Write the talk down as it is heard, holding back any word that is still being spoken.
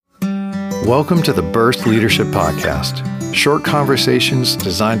Welcome to the Burst Leadership Podcast. Short conversations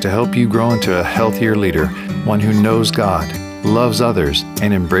designed to help you grow into a healthier leader, one who knows God, loves others,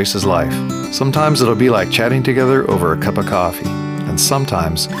 and embraces life. Sometimes it'll be like chatting together over a cup of coffee, and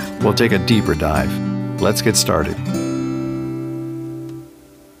sometimes we'll take a deeper dive. Let's get started.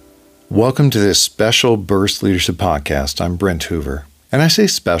 Welcome to this special Burst Leadership Podcast. I'm Brent Hoover, and I say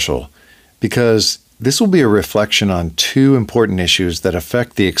special because this will be a reflection on two important issues that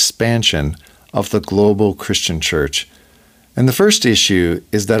affect the expansion of the global Christian church. And the first issue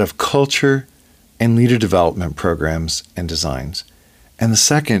is that of culture and leader development programs and designs. And the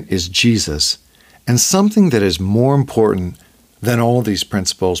second is Jesus, and something that is more important than all these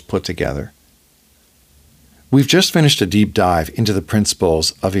principles put together. We've just finished a deep dive into the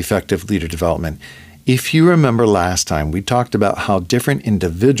principles of effective leader development. If you remember last time, we talked about how different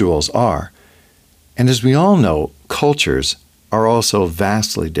individuals are. And as we all know, cultures are also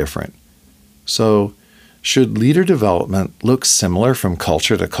vastly different. So, should leader development look similar from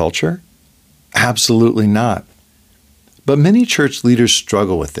culture to culture? Absolutely not. But many church leaders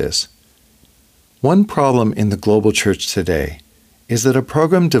struggle with this. One problem in the global church today is that a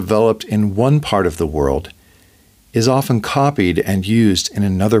program developed in one part of the world is often copied and used in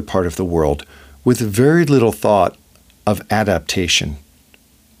another part of the world with very little thought of adaptation.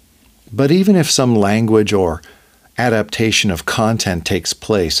 But even if some language or adaptation of content takes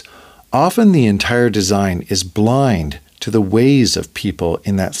place, often the entire design is blind to the ways of people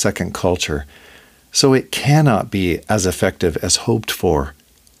in that second culture, so it cannot be as effective as hoped for.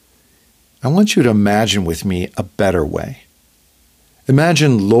 I want you to imagine with me a better way.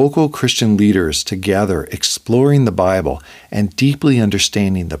 Imagine local Christian leaders together exploring the Bible and deeply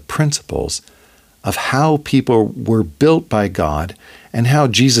understanding the principles of how people were built by God and how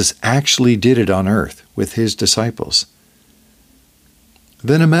Jesus actually did it on earth with his disciples.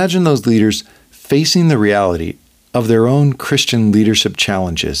 Then imagine those leaders facing the reality of their own Christian leadership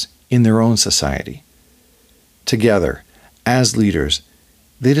challenges in their own society. Together, as leaders,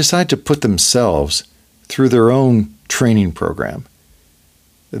 they decide to put themselves through their own training program.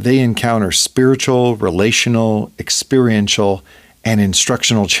 They encounter spiritual, relational, experiential, and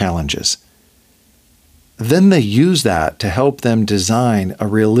instructional challenges. Then they use that to help them design a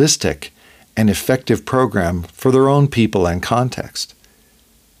realistic and effective program for their own people and context.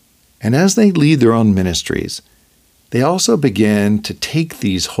 And as they lead their own ministries, they also begin to take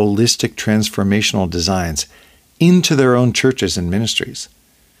these holistic transformational designs into their own churches and ministries.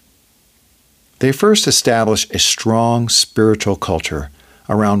 They first establish a strong spiritual culture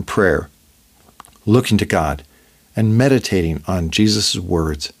around prayer, looking to God, and meditating on Jesus'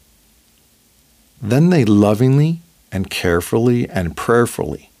 words. Then they lovingly and carefully and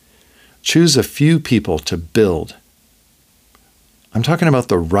prayerfully choose a few people to build. I'm talking about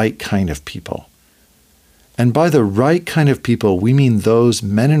the right kind of people. And by the right kind of people, we mean those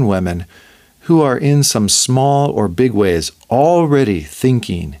men and women who are in some small or big ways already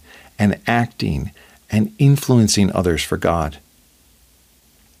thinking and acting and influencing others for God.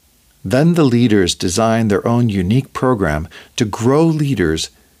 Then the leaders design their own unique program to grow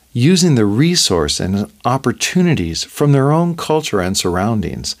leaders using the resource and opportunities from their own culture and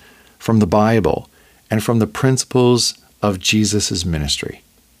surroundings, from the Bible, and from the principles of Jesus' ministry.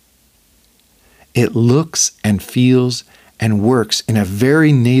 It looks and feels and works in a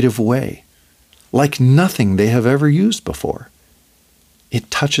very native way, like nothing they have ever used before.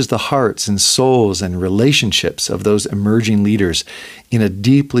 It touches the hearts and souls and relationships of those emerging leaders in a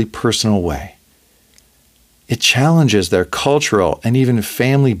deeply personal way. It challenges their cultural and even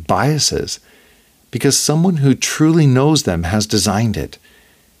family biases because someone who truly knows them has designed it,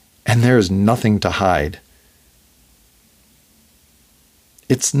 and there is nothing to hide.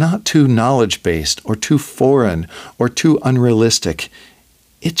 It's not too knowledge-based or too foreign or too unrealistic.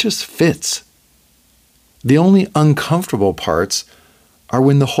 It just fits. The only uncomfortable parts are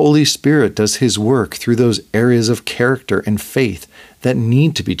when the Holy Spirit does his work through those areas of character and faith that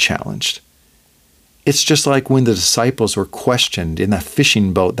need to be challenged. It's just like when the disciples were questioned in the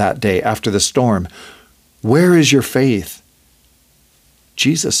fishing boat that day after the storm. Where is your faith?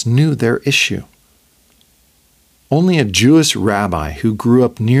 Jesus knew their issue. Only a Jewish rabbi who grew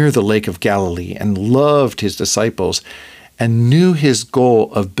up near the Lake of Galilee and loved his disciples and knew his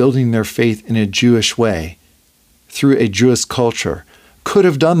goal of building their faith in a Jewish way through a Jewish culture could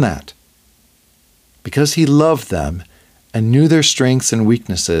have done that. Because he loved them and knew their strengths and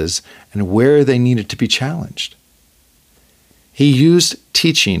weaknesses and where they needed to be challenged. He used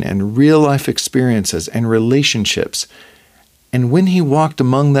teaching and real-life experiences and relationships, and when he walked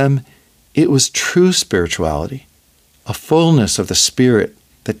among them, it was true spirituality, a fullness of the Spirit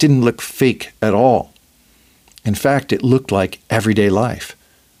that didn't look fake at all. In fact, it looked like everyday life,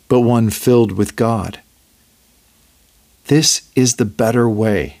 but one filled with God. This is the better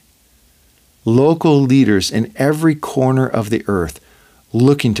way. Local leaders in every corner of the earth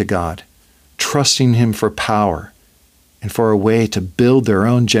looking to God, trusting Him for power and for a way to build their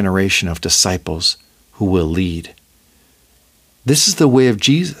own generation of disciples who will lead. This is the way of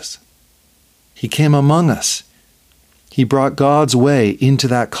Jesus. He came among us. He brought God's way into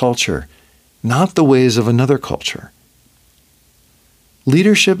that culture, not the ways of another culture.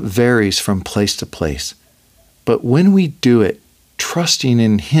 Leadership varies from place to place, but when we do it trusting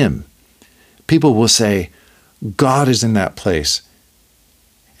in Him, people will say, God is in that place.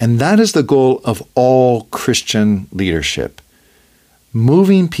 And that is the goal of all Christian leadership,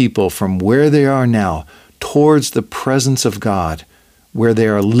 moving people from where they are now towards the presence of God, where they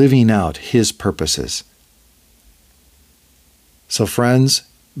are living out His purposes. So friends,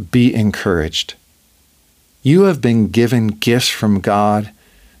 be encouraged. You have been given gifts from God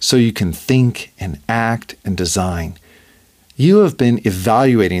so you can think and act and design. You have been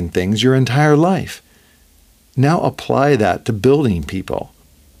evaluating things your entire life. Now apply that to building people.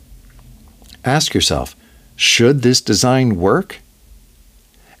 Ask yourself, should this design work?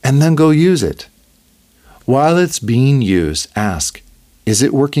 And then go use it. While it's being used, ask, is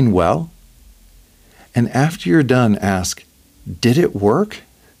it working well? And after you're done, ask, did it work?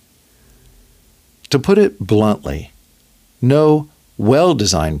 To put it bluntly, no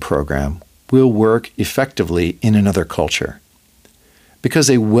well-designed program will work effectively in another culture, because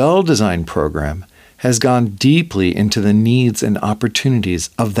a well-designed program has gone deeply into the needs and opportunities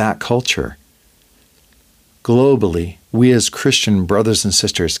of that culture. Globally, we as Christian brothers and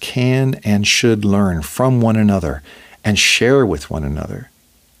sisters can and should learn from one another and share with one another.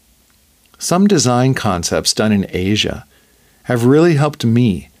 Some design concepts done in Asia have really helped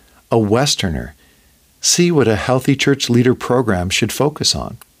me, a Westerner, see what a healthy church leader program should focus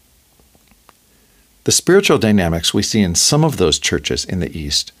on. The spiritual dynamics we see in some of those churches in the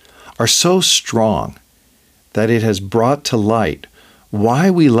East are so strong that it has brought to light why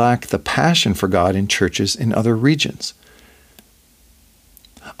we lack the passion for God in churches in other regions.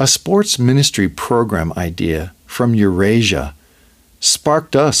 A sports ministry program idea from Eurasia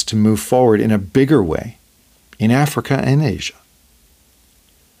sparked us to move forward in a bigger way in Africa and Asia.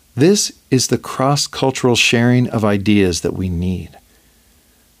 This is the cross-cultural sharing of ideas that we need.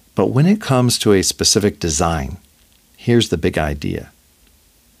 But when it comes to a specific design, here's the big idea.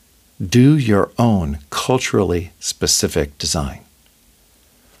 Do your own culturally specific design.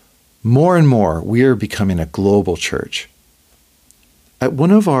 More and more, we are becoming a global church. At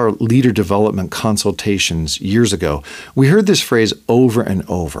one of our leader development consultations years ago, we heard this phrase over and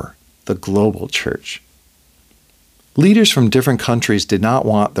over, the global church. Leaders from different countries did not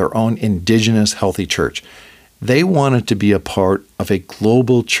want their own indigenous healthy church. They wanted to be a part of a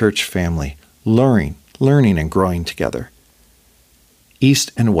global church family, learning and growing together.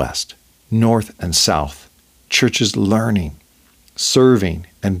 East and West, North and South, churches learning, serving,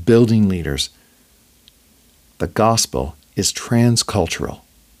 and building leaders. The gospel is transcultural.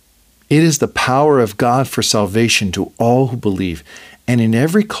 It is the power of God for salvation to all who believe, and in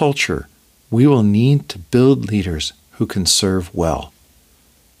every culture, we will need to build leaders who can serve well.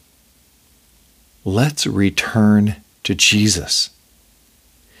 Let's return to Jesus.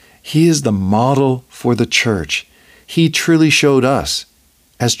 He is the model for the church. He truly showed us,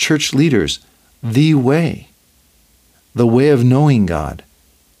 as church leaders, the way of knowing God,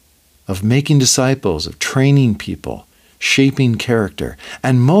 of making disciples, of training people, shaping character,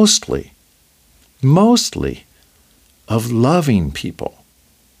 and mostly, of loving people.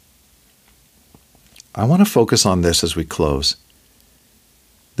 I want to focus on this as we close.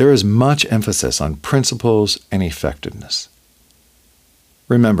 There is much emphasis on principles and effectiveness.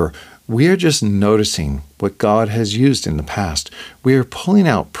 Remember, we are just noticing what God has used in the past. We are pulling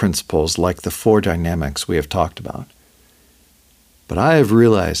out principles like the 4 dynamics we have talked about. But I have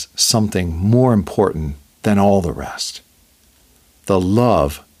realized something more important than all the rest. The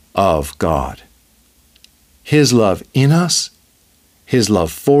love of God. His love in us, His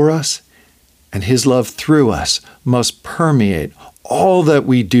love for us, and His love through us must permeate all that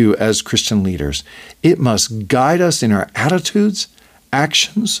we do as Christian leaders. It must guide us in our attitudes,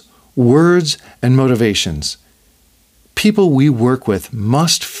 actions, words, and motivations. People we work with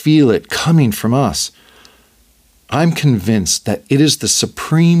must feel it coming from us. I'm convinced that it is the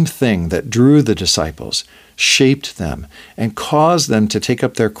supreme thing that drew the disciples, shaped them, and caused them to take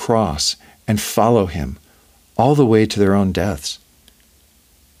up their cross and follow Him all the way to their own deaths.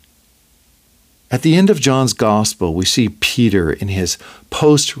 At the end of John's Gospel, we see Peter in his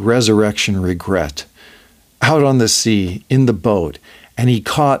post-resurrection regret, out on the sea in the boat, and he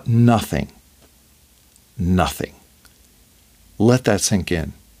caught nothing. Nothing. Let that sink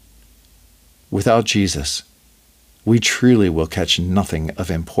in. Without Jesus, we truly will catch nothing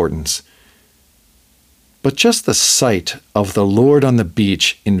of importance. But just the sight of the Lord on the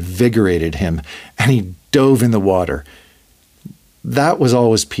beach invigorated him, and he dove in the water. That was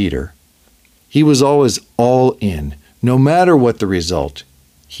always Peter. He was always all in, no matter what the result.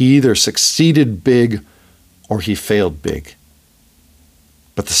 He either succeeded big or he failed big.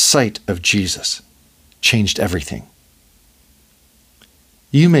 But the sight of Jesus changed everything.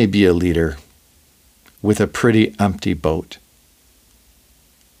 You may be a leader with a pretty empty boat.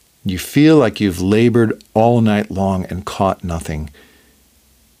 You feel like you've labored all night long and caught nothing.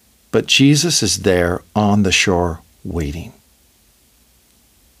 But Jesus is there on the shore waiting.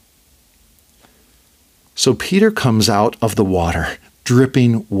 So Peter comes out of the water,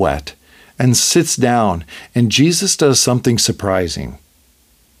 dripping wet, and sits down, and Jesus does something surprising.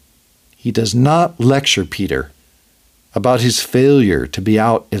 He does not lecture Peter about his failure to be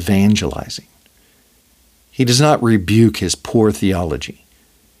out evangelizing. He does not rebuke his poor theology.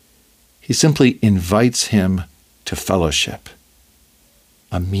 He simply invites him to fellowship,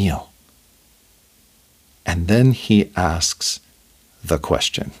 a meal. And then he asks the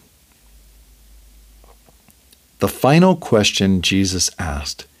question. The final question Jesus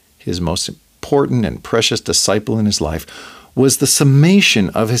asked his most important and precious disciple in his life was the summation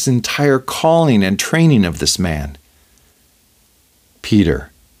of his entire calling and training of this man. Peter,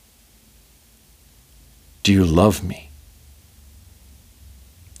 do you love me?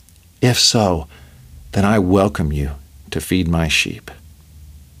 If so, then I welcome you to feed my sheep.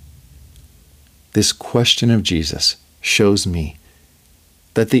 This question of Jesus shows me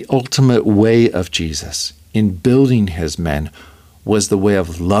that the ultimate way of Jesus in building his men was the way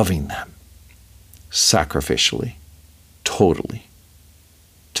of loving them, sacrificially, totally,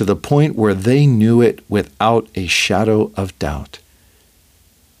 to the point where they knew it without a shadow of doubt.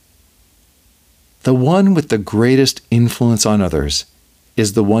 The one with the greatest influence on others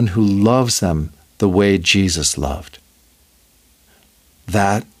is the one who loves them the way Jesus loved.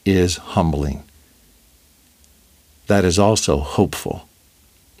 That is humbling. That is also hopeful.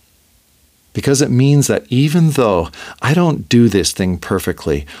 Because it means that even though I don't do this thing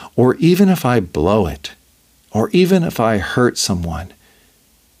perfectly, or even if I blow it, or even if I hurt someone,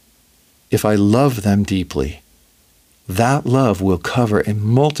 if I love them deeply, that love will cover a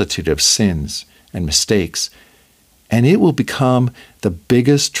multitude of sins and mistakes, and it will become the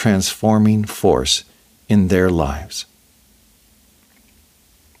biggest transforming force in their lives.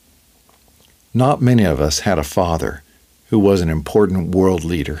 Not many of us had a father who was an important world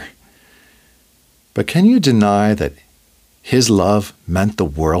leader. But can you deny that his love meant the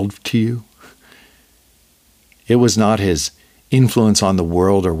world to you? It was not his influence on the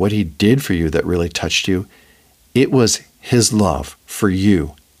world or what he did for you that really touched you. It was his love for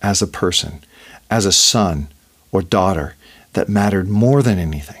you as a person, as a son or daughter, that mattered more than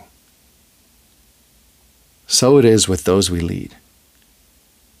anything. So it is with those we lead.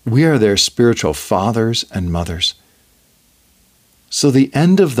 We are their spiritual fathers and mothers. So the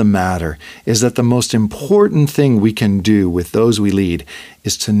end of the matter is that the most important thing we can do with those we lead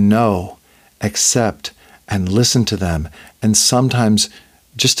is to know, accept, and listen to them, and sometimes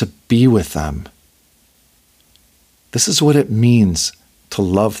just to be with them. This is what it means to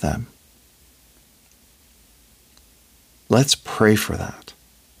love them. Let's pray for that.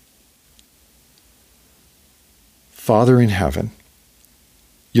 Father in heaven,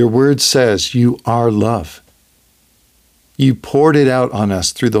 your word says you are love. You poured it out on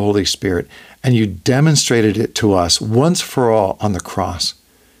us through the Holy Spirit, and you demonstrated it to us once for all on the cross.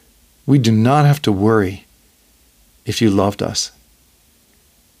 We do not have to worry if you loved us.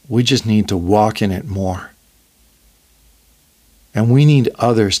 We just need to walk in it more. And we need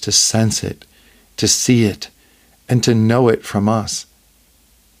others to sense it, to see it, and to know it from us.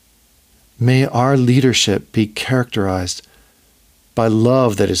 May our leadership be characterized by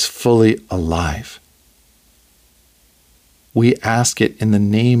love that is fully alive. We ask it in the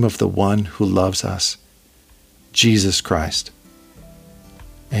name of the one who loves us, Jesus Christ.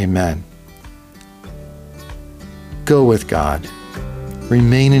 Amen. Go with God,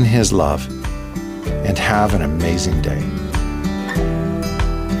 remain in his love, and have an amazing day.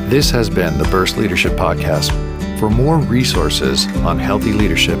 This has been the Burst Leadership Podcast. For more resources on healthy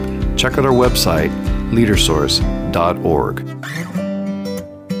leadership, check out our website, leadersource.org.